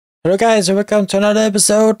Hello guys, welcome to another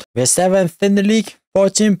episode. We're 7th in the league,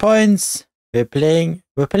 14 points. We're playing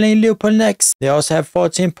Liverpool next. They also have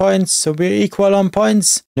 14 points, so we're equal on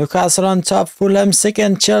points. Newcastle on top, Fulham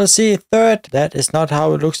second, Chelsea third. That is not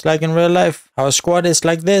how it looks like in real life. Our squad is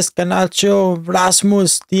like this: Garnacho,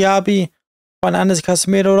 Rasmus, Diaby, Fernandes,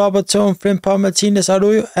 Casemiro, Robertson, Frimpong, Martinez,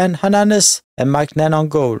 and Fernandes, and Mainoo on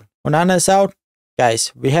goal. Onana is out.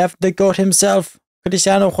 Guys, we have the GOAT himself,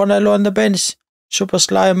 Cristiano Ronaldo on the bench. Super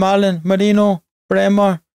Sly, Marlon, Mainoo,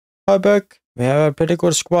 Bremer, Højlund. We have a pretty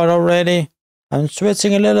good squad already. I'm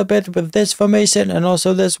switching a little bit with this formation and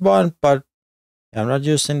also this one, but I'm not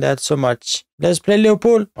using that so much. Let's play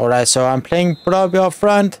Liverpool. Alright, so I'm playing Brobbey up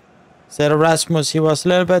front. Instead of Rasmus, he was a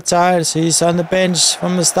little bit tired, so he's on the bench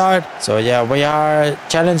from the start. So yeah, we are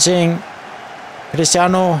challenging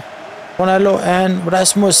Cristiano Ronaldo and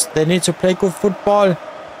Rasmus. They need to play good football.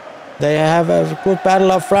 They have a good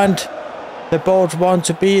battle up front. They both want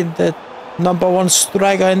to be the #1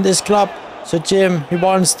 striker in this club. So Jim, he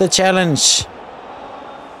wants the challenge.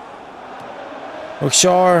 Look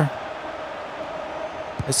sure.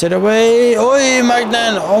 Is it away? Oi,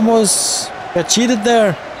 Magnan almost got cheated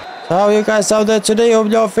there. So how are you guys out there today?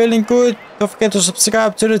 Hope you're feeling good. Don't forget to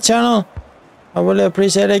subscribe to the channel. I really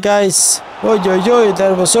appreciate it, guys. Oi,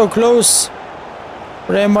 that was so close.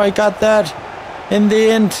 Bremer got that in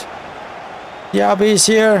the end. Diaby is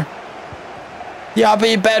here.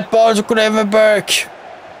 Diaby, bad ball to Gravenberg.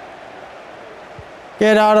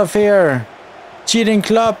 Get out of here. Cheating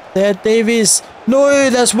club. They had Davies. No,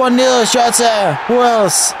 that's 1-0. Shota. Who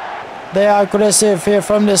else? They are aggressive here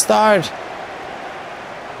from the start.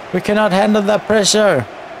 We cannot handle that pressure.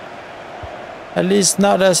 At least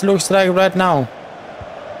not as looks like right now.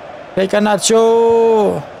 Hey,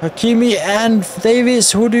 Garnacho, Hakimi and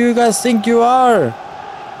Davies. Who do you guys think you are?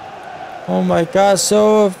 Oh my god,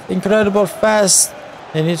 so incredible fast.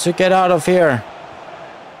 They need to get out of here.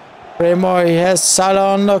 Bremer, he has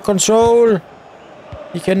Salah under control.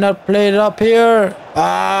 He cannot play it up here.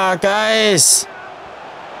 Ah, guys.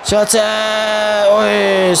 Shota.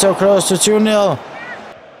 Oh, so close to 2-0.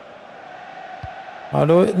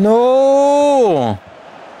 No.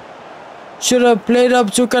 Should have played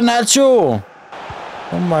up to Garnacho.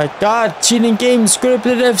 Oh my god, cheating game.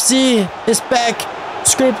 Scripted FC is back.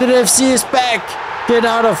 Scripted FC is back. Get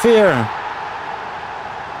out of here.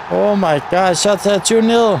 Oh my god, Shota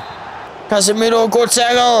 2-0. Casemiro, good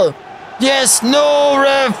tackle. Yes, no,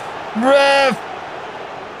 ref.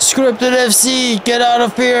 Scripted FC, get out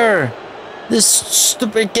of here. This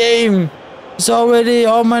stupid game is already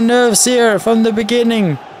on my nerves here from the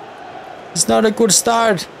beginning. It's not a good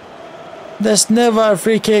start. There's never a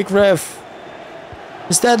free kick, ref.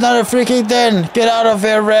 Is that not a free kick then? Get out of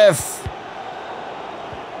here, ref.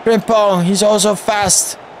 Frimpong, he's also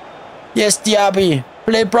fast. Yes, Diaby.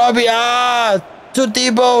 Play Brobbey. To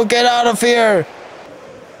Debo, get out of here.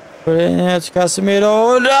 Put it in here to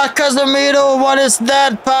Casemiro. Casemiro, what is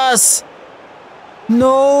that pass?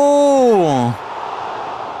 No.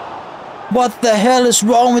 What the hell is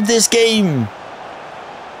wrong with this game?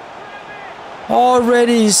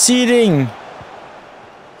 Already seeding.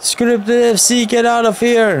 Scripted FC, get out of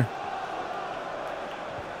here.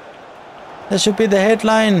 That should be the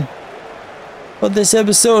headline for this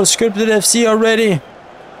episode. Scripted FC already.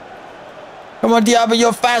 Come on, Diaby,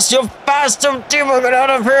 you're fast. Diaby, get out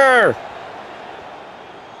of here.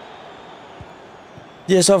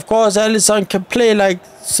 Yes, of course, Alisson can play like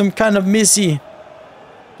some kind of Missy.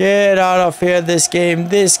 Get out of here, this game.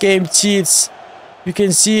 This game cheats. You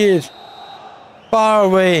can see it far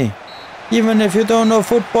away. Even if you don't know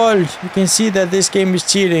football, you can see that this game is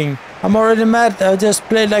cheating. I'm already mad. I just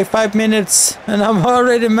played like 5 minutes and I'm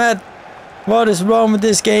already mad. What is wrong with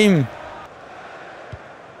this game?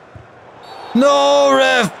 No,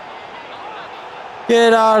 ref!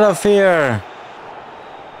 Get out of here.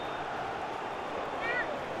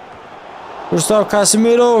 Gustav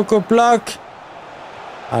Casemiro, good block.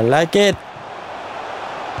 I like it.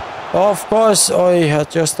 Of course. Oh, I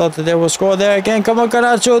just thought that they would score there again. Come on,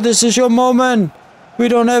 Garnacho, this is your moment. We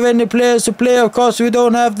don't have any players to play. Of course, we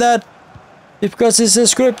don't have that. Because it's a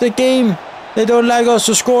scripted game. They don't like us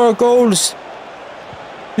to score goals.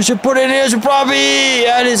 You should put it here to Brobbey.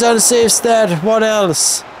 And he's on a safe stat. What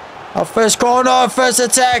else? Our first corner, first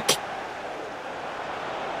attack.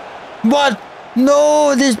 What?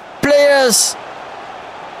 No, these players.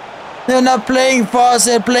 They're not playing for us.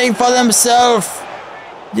 They're playing for themselves.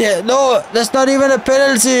 Yeah, no, that's not even a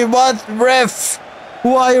penalty. What, ref?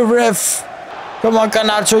 Who are you, ref? Come on,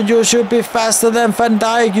 Garnacho, you should be faster than Van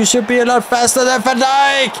Dijk. You should be a lot faster than Van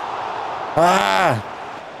Dijk.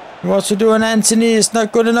 He wants to do an Antony. It's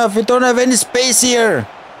not good enough. We don't have any space here.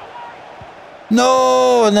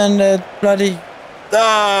 No, and then the bloody...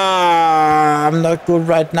 Ah, I'm not good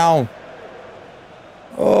right now.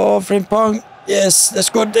 Oh, Frimpong. Yes, that's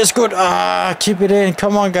good, that's good. Ah, keep it in.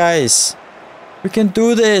 Come on, guys. We can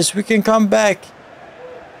do this. We can come back.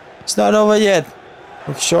 It's not over yet.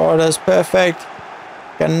 Look sure, that's perfect.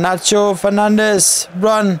 Garnacho, Fernandes.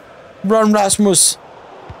 Run. Run, Rasmus.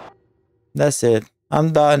 That's it.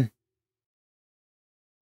 I'm done.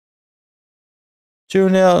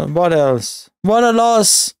 2-0. What else? What a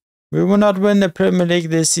loss. We will not win the Premier League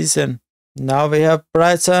this season. Now we have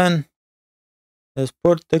Brighton. Let's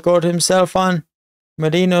put the goat himself on.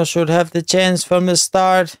 Mainoo should have the chance from the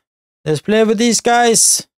start. Let's play with these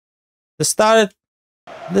guys. Let's start it.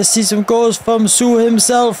 Let's see some goals from Sue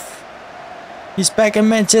himself. He's back in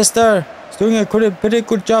Manchester. He's doing a pretty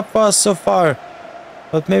good job for us so far.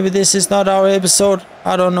 But maybe this is not our episode.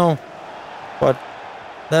 I don't know. But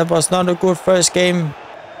that was not a good first game.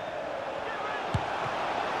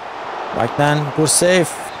 Magnan, good save.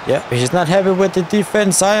 Yeah, he's not happy with the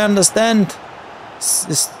defense. I understand.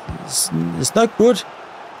 It's not good.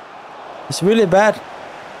 It's really bad.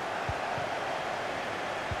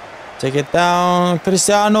 Take it down.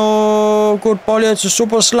 Cristiano. Good ball here to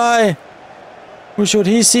Super Sly. Who should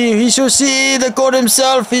he see? He should see the goat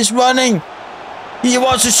himself. He's running. He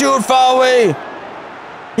wants to shoot far away.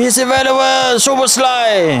 He's available. Super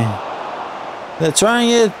Sly. They're trying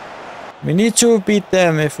it. We need to beat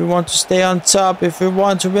them if we want to stay on top. If we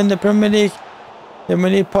want to win the Premier League. Then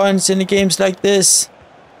we need points in the games like this.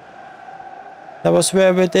 That was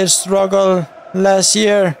where we did struggle last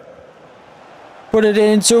year. Put it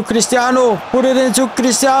into Cristiano. Put it into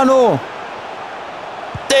Cristiano.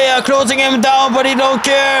 They are closing him down, but he don't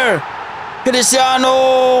care. Cristiano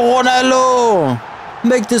Ronaldo.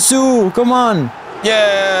 Make the Sue. Come on.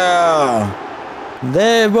 Yeah.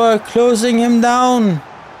 They were closing him down,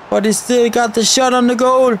 but he still got the shot on the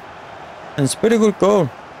goal. And it's a pretty good goal.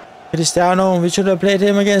 Cristiano, we should have played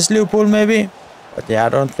him against Liverpool maybe. But yeah, I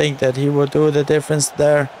don't think that he will do the difference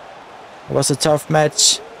there. It was a tough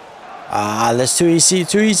match. Ah, that's too easy.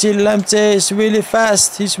 Too easy. Lamptey is really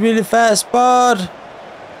fast. He's really fast. But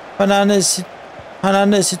Fernandes,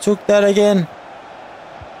 he took that again.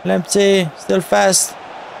 Lamptey still fast.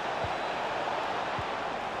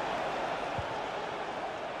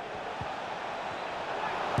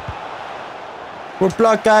 Good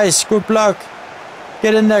block, guys. Good block.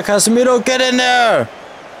 Get in there, Casemiro. Get in there.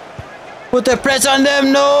 Put the press on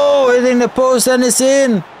them. No, hitting the post and it's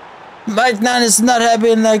in. Magnan is not happy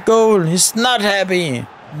in that goal. He's not happy.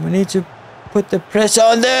 We need to put the pressure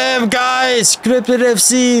on them, guys. Scripted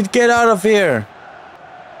FC, get out of here.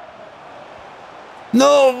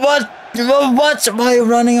 No, what? What? Why are you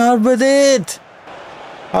running out with it?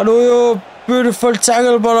 How do you? Beautiful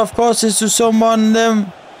tackle, but of course it's to someone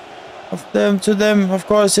to them. Of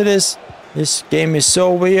course it is. This game is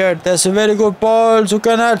so weird. That's a very good ball to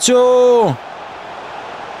Garnacho.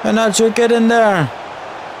 Garnacho, get in there.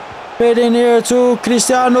 Put in here to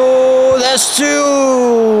Cristiano. That's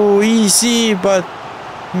too easy, but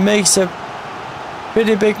makes a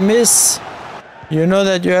pretty big miss. You know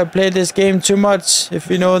that you have played this game too much if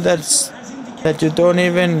you know that you don't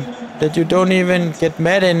even get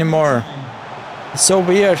mad anymore. It's so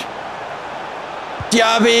weird.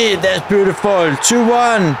 Diaby, that's beautiful.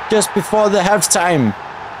 2-1 just before the halftime.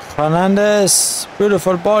 Fernandes,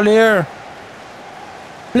 beautiful ball here.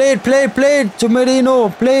 Played to Mainoo.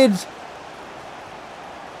 Played.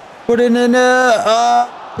 Put it in there.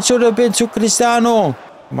 It should have been to Cristiano.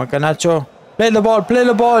 Come on, Garnacho. Play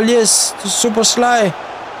the ball. Yes, to Super Sly.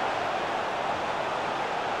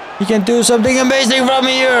 He can do something amazing from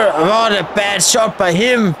here. What a bad shot by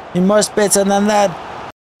him. He must be better than that.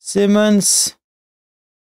 Simmons.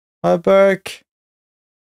 Højlund.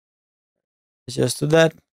 Just do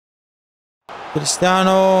that.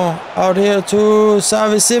 Cristiano out here to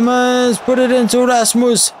Xavi Simons. Put it into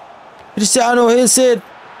Rasmus. Cristiano hits it.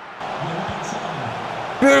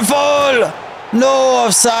 Beautiful. No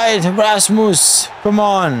offside. Rasmus. Come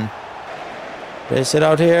on. Place it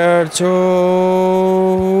out here to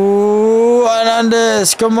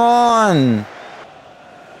Fernandes. Come on.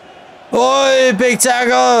 Oi, big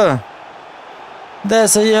tackle.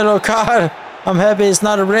 There's a yellow card. I'm happy it's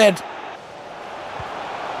not a red.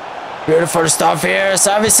 Beautiful stuff here.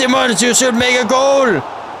 Xavi Simons, you should make a goal.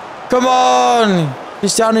 Come on.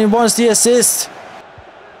 Cristiano wants the assist.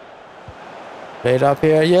 Play it up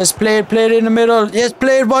here. Yes, play it in the middle. Yes,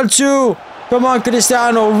 play it 1-2. Come on,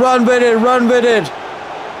 Cristiano. Run with it.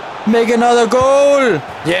 Make another goal.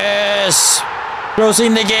 Yes.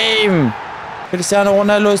 Closing the game. Cristiano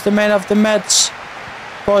Ronaldo is the man of the match.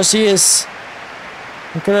 Of course he is.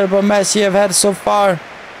 Incredible match you have had so far.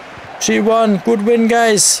 3-1. Good win,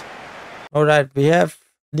 guys. Alright, we have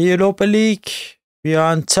the Europa League. We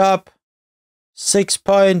are on top. 6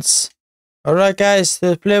 points. Alright, guys.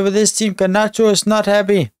 Let's play with this team. Garnacho is not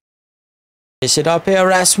happy. Is it up here,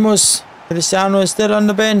 Rasmus? Cristiano is still on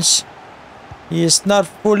the bench. He is not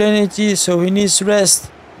full energy, so he needs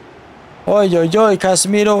rest. Oi,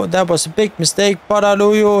 Casemiro. That was a big mistake.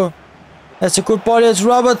 Badaluyo. That's a good ball. It's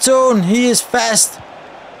Robertson. He is fast.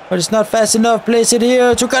 But it's not fast enough. Place it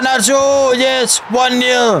here to Garnacho. Yes,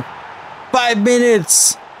 1-0. 5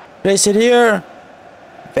 minutes. Place it here.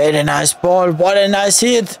 Very nice ball. What a nice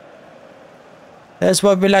hit. That's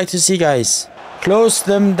what we like to see, guys. Close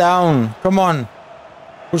them down. Come on.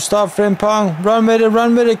 Stop Frimpong. Run with it,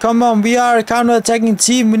 run with it. Come on. We are a counter-attacking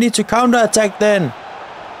team. We need to counter-attack then.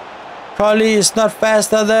 Collie is not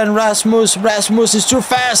faster than Rasmus. Rasmus is too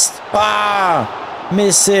fast. Ah,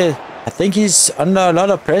 miss it. I think he's under a lot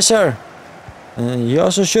of pressure. He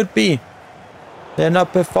also should be. They're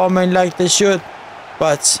not performing like they should.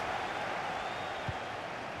 But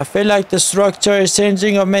I feel like the structure is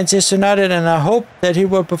changing of Manchester United, and I hope that he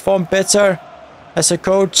will perform better as a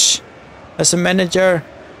coach, as a manager,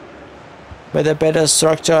 with a better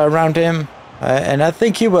structure around him. And I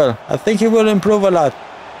think he will. I think he will improve a lot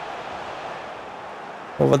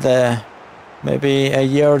over there, maybe a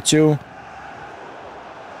year or two.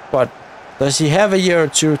 But does he have a year or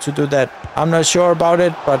two to do that? I'm not sure about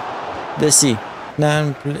it, but let's see.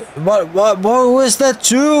 Now, what was that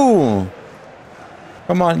too?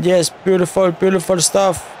 Come on, yes, beautiful, beautiful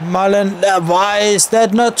stuff. Marlon, why is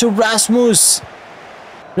that not to Rasmus?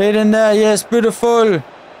 Right in there, yes, beautiful.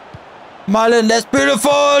 Marlon, that's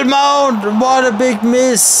beautiful. Mount, what a big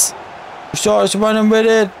miss. Shaw's running with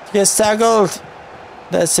it, gets tackled.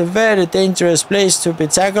 That's a very dangerous place to be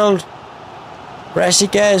tackled.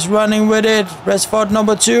 Rashford is running with it. Rashford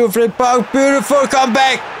number 2. Frimpong, beautiful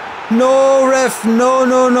comeback. No ref. No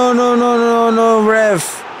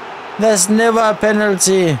ref. That's never a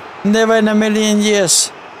penalty. Never in a million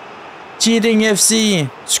years. Cheating FC.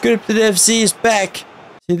 Scripted FC is back.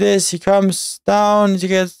 See this? He comes down.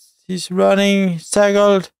 He's running. He's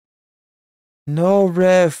tackled. No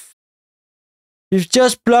ref. He's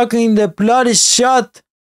just blocking the bloody shot.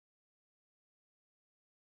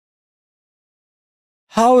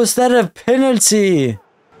 How is that a penalty?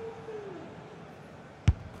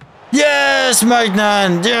 Yes,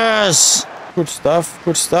 Magnan. Yes. Good stuff.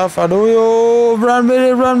 Good stuff. Aduyo. Run with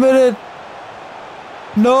it. Run with it.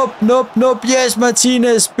 Nope. Yes,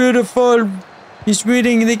 Martinez. Beautiful. He's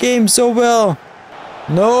reading the game so well.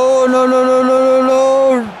 No.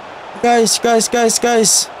 Guys. Plug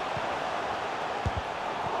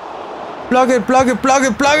it.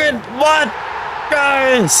 What?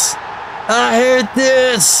 Guys. I hate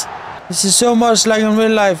this. This is so much like in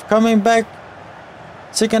real life. Coming back.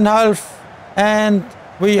 Second half. And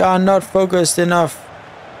we are not focused enough.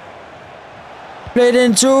 Played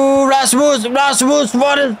into Rasmus. Why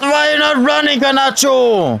are you not running,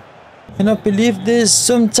 Garnacho? I cannot believe this.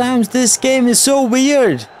 Sometimes this game is so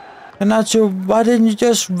weird. Garnacho, why didn't you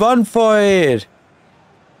just run for it?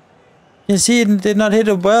 You see, it did not hit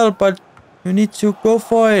it well, but you need to go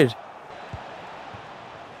for it.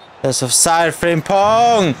 That's offside,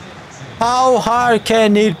 Frimpong. How hard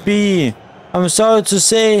can it be? I'm sorry to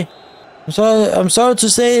say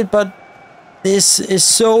it, but this is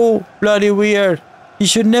so bloody weird. He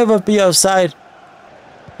should never be offside.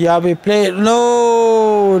 Diaby play.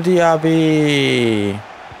 No, Diaby.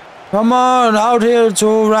 Come on, out here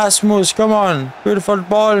to Rasmus. Come on, beautiful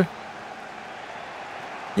ball.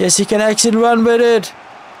 Yes, he can actually run with it.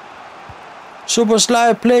 Super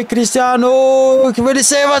slide play, Cristiano. Will he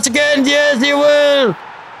save us again? Yes, he will.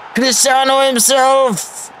 Cristiano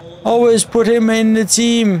himself. Always put him in the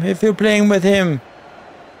team if you're playing with him.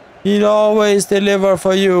 He'll always deliver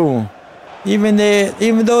for you. Even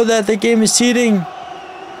though that the game is cheating,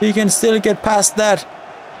 he can still get past that.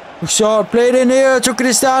 Short played in here to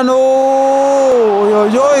Cristiano.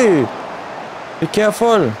 Be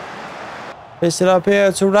careful. Place it up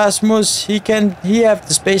here to Rasmus. He have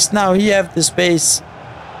the space now. He have the space.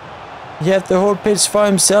 He have the whole pitch for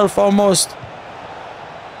himself almost.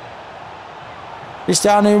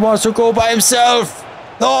 Cristiano, he wants to go by himself.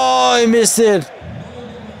 Oh, he missed it.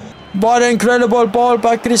 What an incredible ball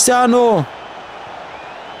by Cristiano.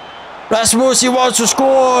 Rasmus, he wants to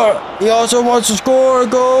score. He also wants to score a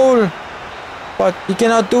goal. But he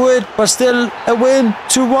cannot do it. But still a win.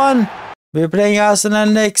 2-1. We're playing Arsenal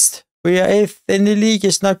next. We are 8th in the league.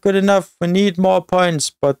 It's not good enough. We need more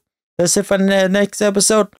points. But that's it for the next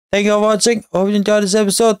episode. Thank you for watching. Hope you enjoyed this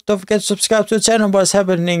episode. Don't forget to subscribe to the channel. What's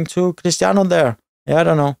happening to Cristiano there? Yeah, I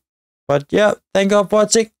don't know. But yeah, thank you for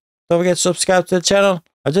watching. Don't forget to subscribe to the channel.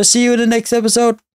 I'll just see you in the next episode.